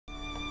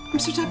I'm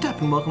Sir Tap Tap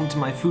and welcome to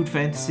my food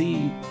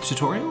fantasy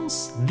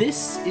tutorials.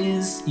 This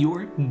is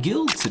your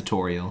guild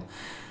tutorial.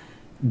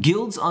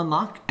 Guilds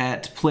unlock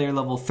at player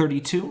level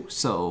 32,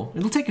 so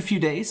it'll take a few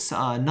days,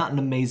 not an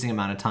amazing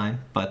amount of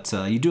time, but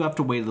you do have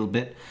to wait a little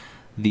bit.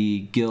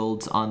 The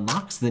guild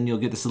unlocks, then you'll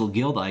get this little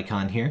guild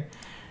icon here,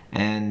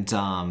 and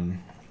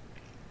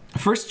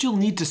first you'll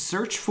need to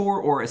search for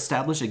or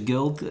establish a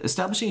guild.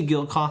 Establishing a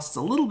guild costs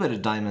a little bit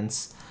of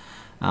diamonds.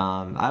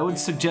 I would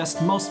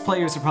suggest most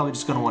players are probably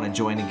just going to want to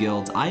join a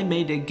guild. I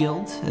made a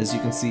guild, as you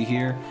can see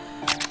here.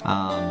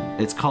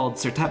 It's called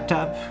Sir Tap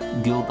Tap,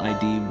 guild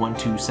ID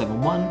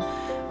 1271.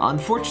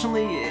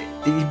 Unfortunately,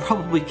 you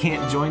probably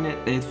can't join it.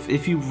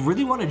 If you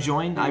really want to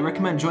join, I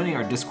recommend joining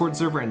our Discord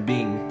server and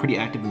being pretty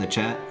active in the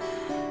chat.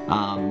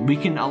 We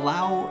can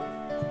allow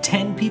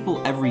 10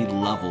 people every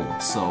level,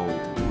 so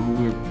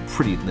we're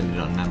pretty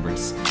limited on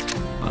members.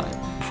 But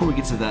before we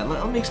get to that,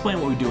 let me explain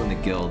what we do in the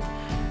guild.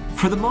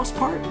 For the most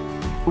part,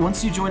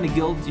 once you join a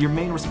guild, your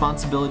main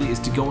responsibility is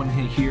to go in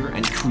here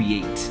and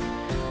create.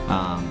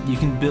 You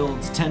can build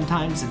 10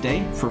 times a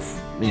day for,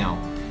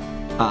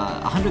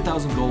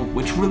 100,000 gold,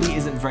 which really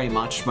isn't very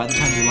much. By the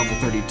time you're level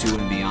 32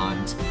 and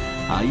beyond,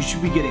 you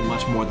should be getting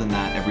much more than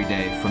that every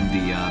day from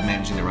the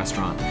managing the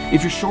restaurant.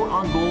 If you're short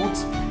on gold,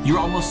 you're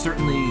almost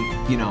certainly,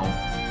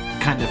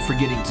 kind of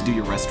forgetting to do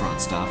your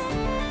restaurant stuff.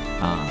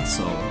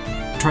 So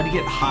try to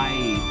get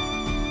high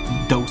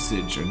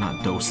dosage, or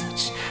not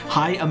dosage,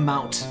 high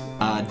amount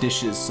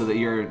dishes so that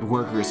your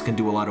workers can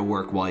do a lot of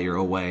work while you're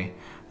away.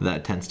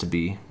 That tends to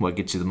be what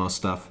gets you the most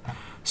stuff.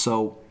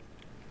 So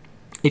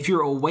if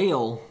you're a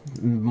whale,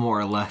 more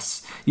or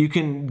less, you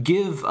can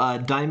give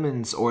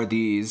diamonds or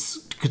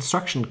these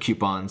construction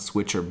coupons,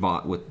 which are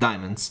bought with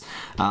diamonds,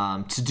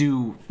 to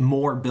do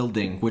more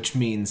building, which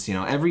means,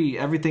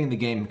 everything in the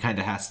game kind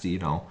of has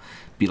to,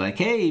 be like,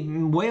 hey,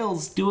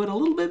 whales do it a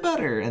little bit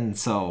better. And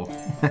so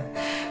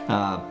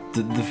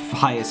the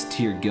highest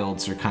tier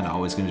guilds are kind of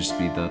always going to just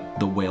be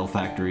the whale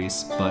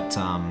factories. But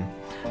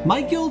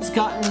my guild's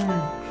gotten,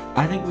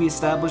 I think we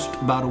established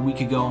about a week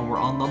ago, and we're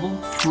on level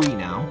 3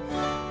 now.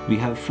 We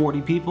have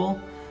 40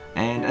 people,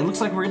 and it looks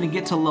like we're going to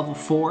get to level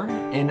 4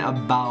 in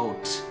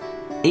about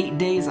 8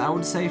 days, I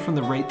would say, from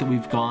the rate that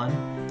we've gone.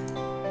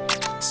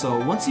 So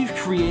once you've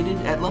created,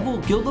 at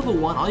guild level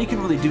 1, all you can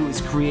really do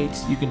is create.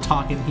 You can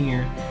talk in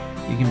here.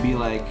 You can be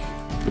like,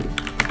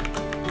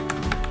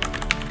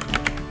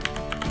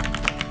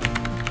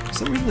 for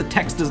some reason the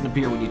text doesn't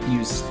appear when you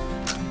use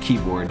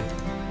keyboard.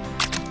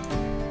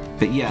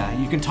 But yeah,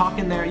 you can talk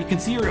in there. You can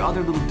see your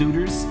other little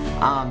duders.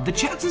 The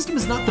chat system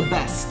is not the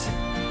best.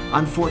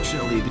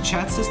 Unfortunately, the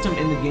chat system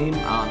in the game,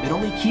 it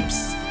only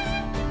keeps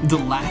the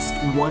last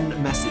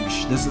one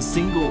message. There's a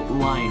single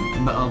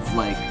line of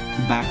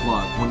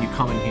backlog when you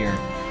come in here.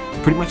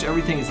 Pretty much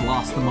everything is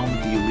lost the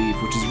moment that you leave,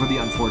 which is really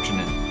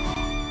unfortunate.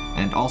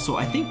 And also,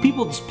 I think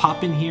people just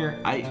pop in here.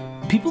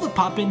 People that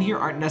pop in here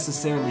aren't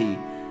necessarily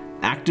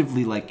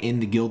actively in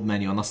the guild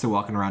menu unless they're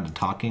walking around and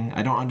talking.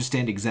 I don't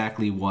understand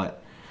exactly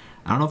what.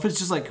 I don't know if it's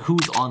just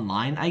who's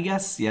online, I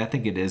guess. Yeah, I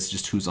think it is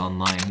just who's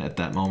online at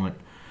that moment.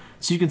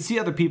 So you can see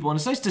other people, and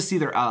it's nice to see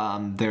their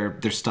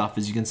stuff.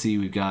 As you can see,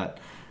 we've got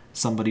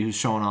somebody who's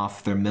showing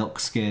off their milk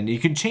skin. You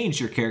can change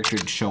your character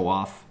to show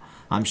off.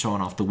 I'm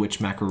showing off the witch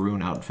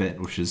macaroon outfit,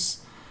 which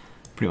is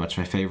pretty much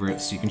my favorite.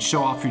 So you can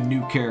show off your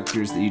new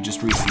characters that you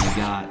just recently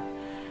got.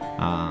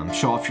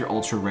 Show off your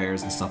ultra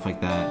rares and stuff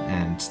like that.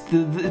 And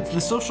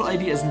the social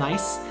ID is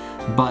nice,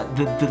 but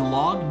the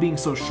log being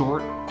so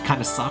short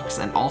kind of sucks.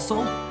 And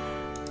also,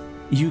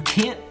 you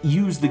can't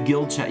use the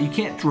guild chat. You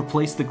can't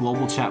replace the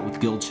global chat with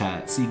guild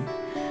chat. See,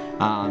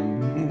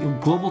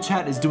 global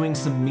chat is doing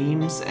some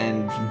memes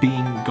and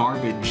being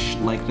garbage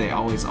like they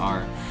always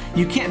are.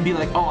 You can't be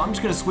like, oh, I'm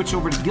just gonna switch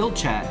over to guild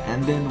chat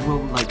and then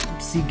we'll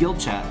see guild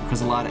chat,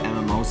 because a lot of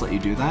MMOs let you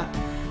do that.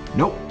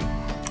 Nope,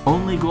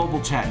 only global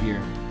chat here.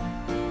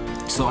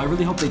 So I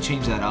really hope they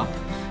change that up,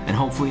 and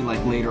hopefully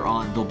later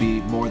on there'll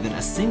be more than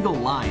a single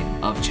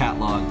line of chat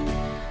log.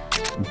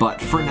 But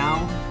for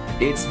now,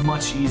 it's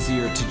much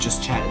easier to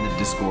just chat in the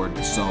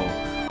Discord. So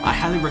I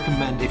highly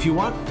recommend, if you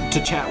want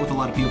to chat with a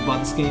lot of people about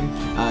this game,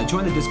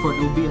 join the Discord.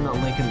 It will be in the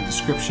link in the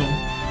description.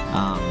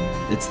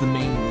 It's the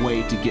main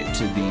way to get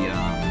to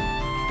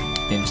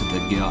into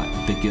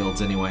the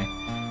guilds anyway.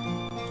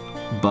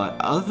 But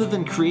other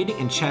than creating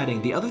and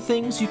chatting, the other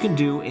things you can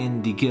do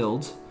in the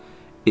guild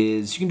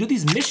is you can do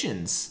these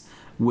missions,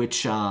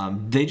 which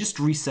they just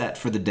reset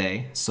for the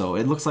day. So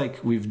it looks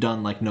like we've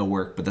done no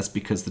work, but that's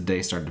because the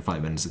day started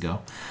 5 minutes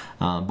ago.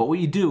 But what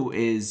you do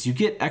is you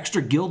get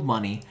extra guild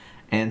money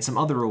and some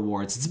other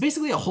rewards. It's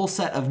basically a whole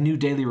set of new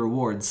daily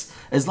rewards,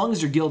 as long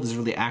as your guild is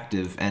really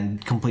active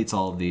and completes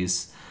all of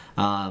these.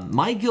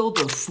 My guild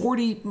of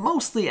 40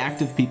 mostly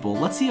active people.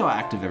 Let's see how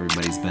active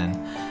everybody's been.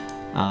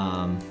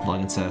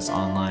 Login status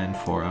online,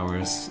 4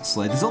 hours.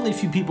 So there's only a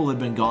few people that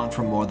have been gone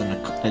for more than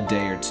a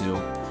day or two.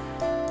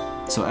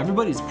 So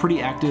everybody's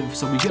pretty active,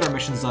 so we get our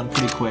missions done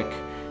pretty quick.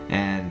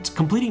 And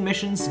completing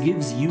missions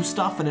gives you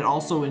stuff, and it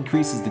also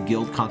increases the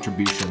guild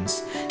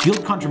contributions.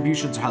 Guild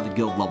contributions are how the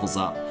guild levels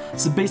up.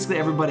 So basically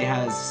everybody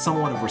has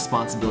somewhat of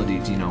responsibility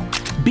to, you know,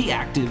 be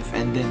active,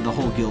 and then the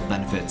whole guild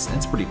benefits, and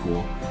it's pretty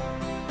cool.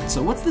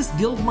 So what's this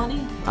guild money?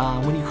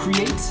 When you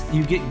create,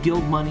 you get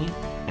guild money,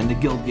 and the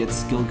guild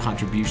gets guild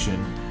contribution.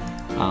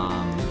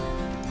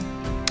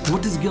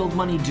 What does guild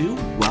money do?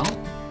 Well,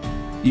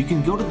 you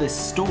can go to this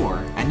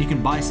store, and you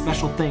can buy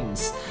special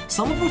things,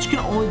 some of which can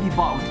only be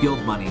bought with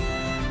guild money.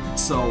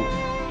 So,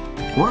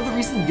 one of the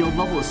reasons guild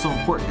level is so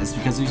important is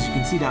because, as you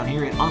can see down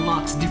here, it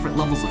unlocks different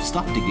levels of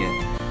stuff to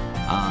get.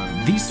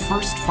 These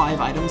first 5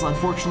 items,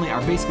 unfortunately,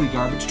 are basically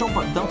garbage.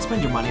 Don't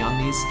spend your money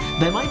on these.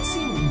 They might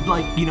seem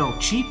like, you know,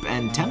 cheap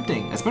and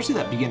tempting, especially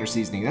that beginner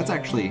seasoning. That's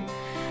actually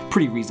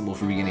pretty reasonable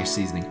for beginner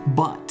seasoning.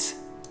 But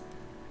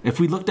if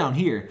we look down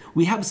here,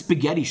 we have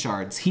spaghetti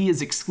shards. He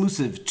is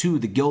exclusive to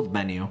the guild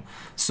menu,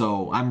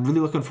 so I'm really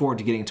looking forward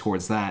to getting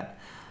towards that.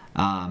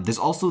 There's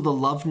also the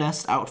Love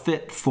Nest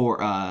outfit for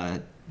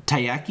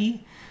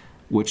Taiyaki,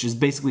 which is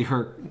basically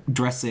her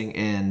dressing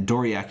in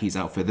Doriaki's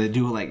outfit. They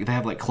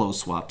have like clothes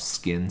swap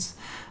skins.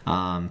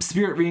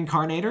 Spirit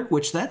Reincarnator,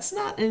 which that's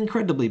not an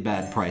incredibly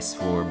bad price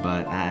for,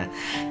 but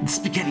the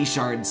spaghetti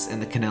shards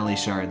and the cannelli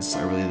shards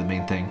are really the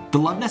main thing. The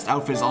Love Nest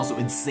outfit is also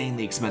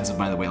insanely expensive,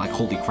 by the way. Like,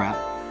 holy crap,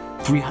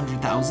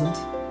 300,000.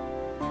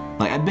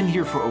 Like, I've been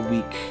here for a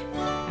week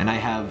and I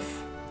have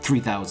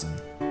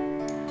 3,000.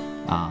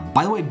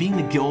 By the way, being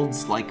the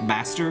guild's like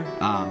master,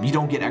 you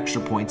don't get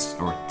extra points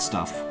or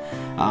stuff.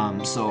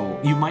 So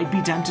you might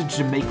be tempted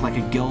to make like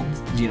a guild,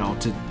 you know,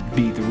 to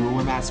be the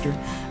ruler master.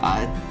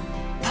 It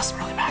doesn't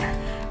really matter.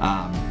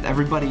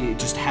 Everybody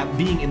just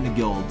being in the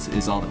guild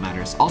is all that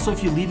matters. Also,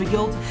 if you leave a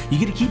guild, you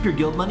get to keep your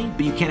guild money,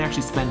 but you can't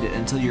actually spend it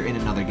until you're in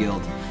another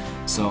guild.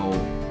 So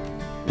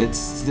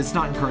it's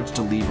not encouraged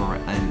to leave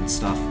and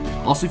stuff.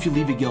 Also, if you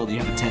leave a guild, you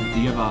have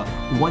a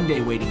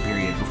 1-day waiting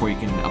period before you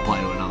can apply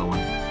to another one.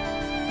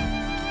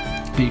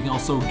 But you can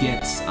also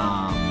get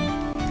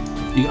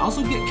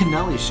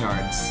Cannelli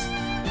shards,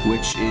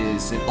 which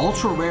is an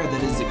ultra rare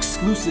that is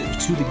exclusive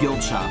to the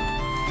guild shop.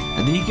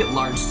 And then you get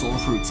large soul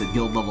fruits at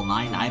guild level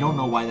 9. I don't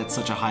know why that's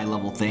such a high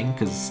level thing,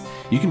 because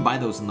you can buy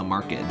those in the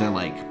market. They're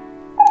like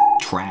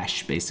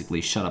trash, basically.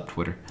 Shut up,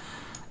 Twitter.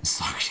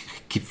 Sorry, I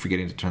keep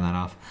forgetting to turn that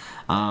off.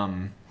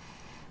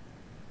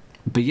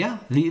 But yeah,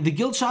 the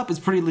guild shop is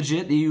pretty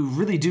legit. You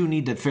really do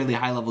need a fairly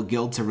high level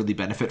guild to really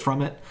benefit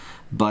from it.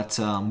 But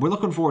we're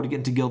looking forward to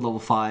getting to guild level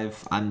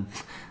 5. I'm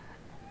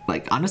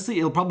like, honestly,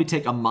 it'll probably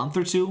take a month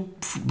or two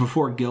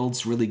before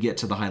guilds really get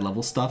to the high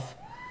level stuff,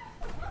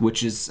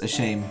 which is a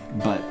shame.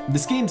 But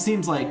this game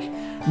seems like,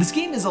 this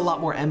game is a lot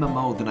more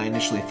MMO than I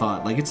initially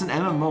thought. Like, it's an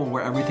MMO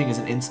where everything is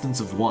an instance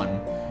of one.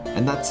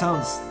 And that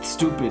sounds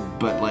stupid,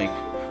 but like,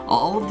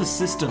 all of the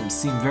systems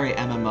seem very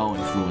MMO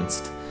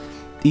influenced.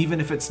 Even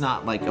if it's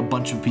not like a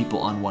bunch of people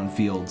on one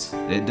field,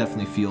 it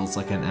definitely feels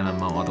like an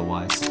MMO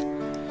otherwise.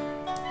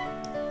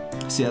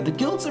 So yeah, the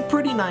guilds are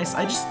pretty nice.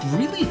 I just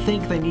really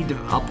think they need to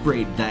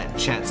upgrade that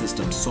chat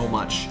system so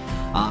much,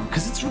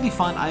 because it's really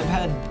fun.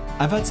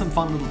 I've had some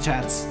fun little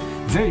chats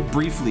very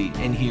briefly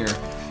in here,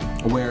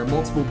 where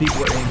multiple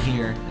people are in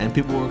here and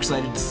people were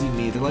excited to see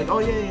me. They're like, oh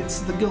yeah, it's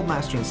the guild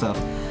master and stuff.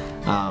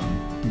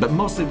 But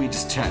mostly we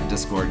just chat in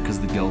Discord because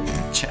the guild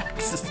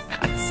chat system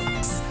kind of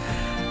sucks.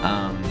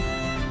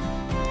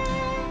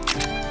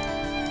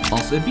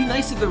 Also, it'd be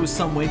nice if there was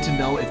some way to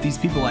know if these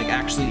people like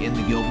actually in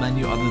the guild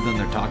menu other than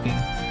they're talking.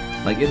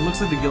 Like, it looks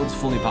like the guild's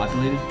fully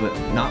populated, but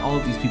not all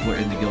of these people are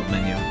in the guild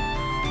menu.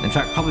 In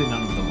fact, probably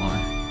none of them are,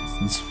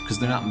 because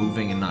they're not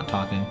moving and not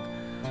talking.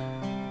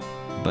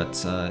 But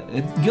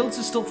guilds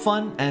are still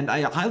fun, and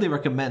I highly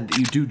recommend that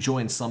you do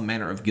join some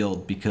manner of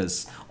guild,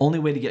 because only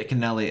way to get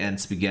cannelli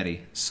and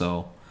spaghetti.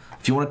 So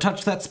if you want to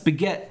touch that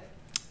spaghetti,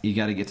 you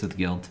got to get to the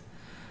guild.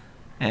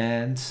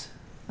 And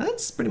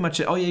that's pretty much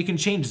it. Oh yeah, you can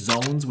change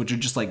zones, which are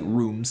just like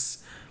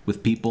rooms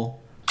with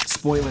people.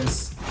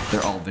 Spoilers,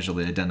 they're all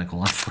visually identical,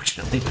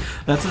 unfortunately.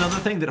 That's another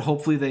thing that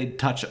hopefully they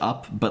touch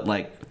up, but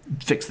like,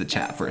 fix the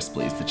chat first,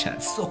 please. The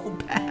chat's so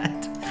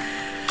bad.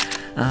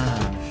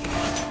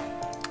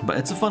 But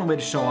it's a fun way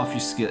to show off your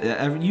skill.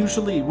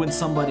 Usually when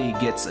somebody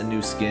gets a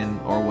new skin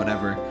or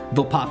whatever,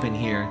 they'll pop in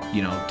here,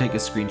 you know, take a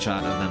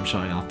screenshot of them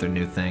showing off their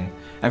new thing.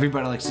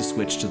 Everybody likes to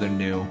switch to their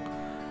new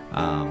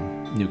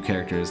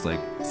characters, like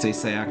say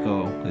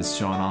Sayako is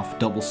showing off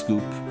Double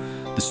Scoop,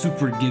 the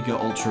super giga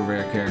ultra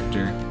rare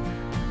character.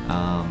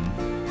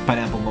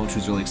 Pineapple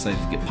Mochu's really excited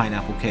to get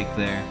pineapple cake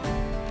there.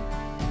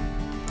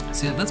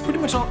 So yeah, that's pretty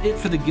much all it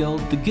for the guild.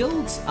 The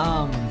guilds,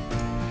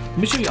 let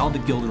me show you all the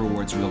guild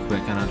rewards real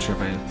quick. I'm not sure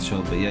if I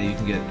showed, but yeah, you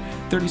can get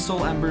 30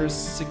 soul embers,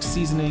 6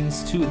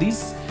 seasonings, 2.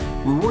 These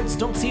rewards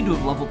don't seem to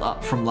have leveled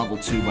up from level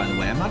 2, by the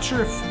way. I'm not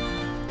sure if,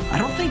 I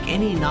don't think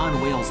any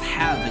non-whales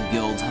have a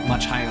guild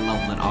much higher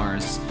level than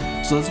ours.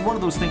 So it's one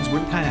of those things we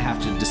kind of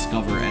have to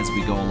discover as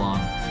we go along.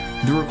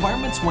 The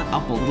requirements went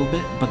up a little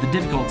bit, but the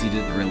difficulty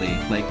didn't really.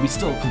 Like, we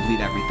still complete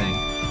everything.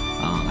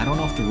 I don't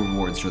know if the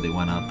rewards really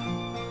went up.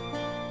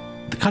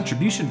 The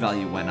contribution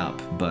value went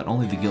up, but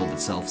only the guild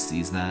itself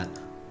sees that.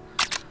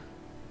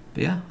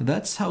 But yeah,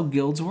 that's how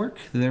guilds work.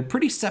 They're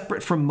pretty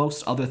separate from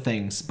most other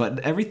things, but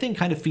everything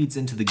kind of feeds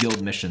into the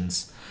guild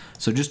missions.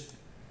 So just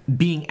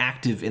being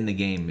active in the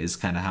game is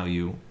kind of how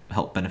you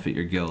help benefit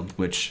your guild,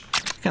 which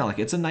kind of like,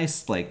 it's a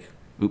nice, like,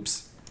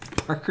 oops,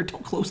 Parker,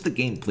 don't close the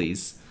game,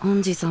 please.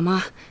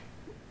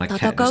 My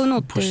cat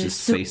just pushed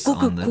his face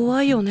on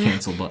the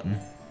cancel button.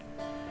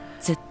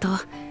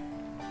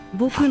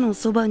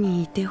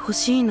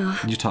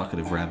 You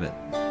talkative rabbit.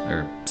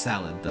 Or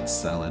salad, that's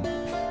salad.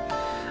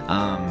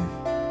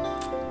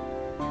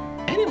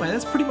 Anyway,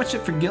 that's pretty much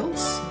it for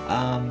guilds.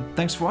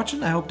 Thanks for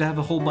watching. I hope to have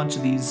a whole bunch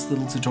of these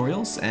little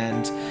tutorials,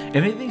 and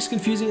if anything's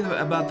confusing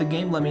about the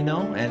game, let me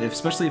know, and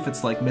especially if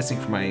it's like missing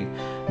from my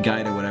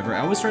guide or whatever.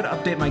 I always try to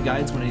update my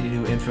guides when any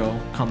new info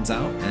comes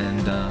out,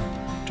 and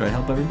try to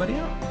help everybody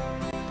out.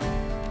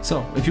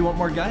 So, if you want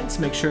more guides,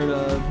 make sure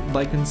to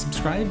like and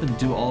subscribe and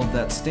do all of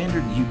that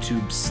standard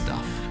YouTube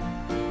stuff.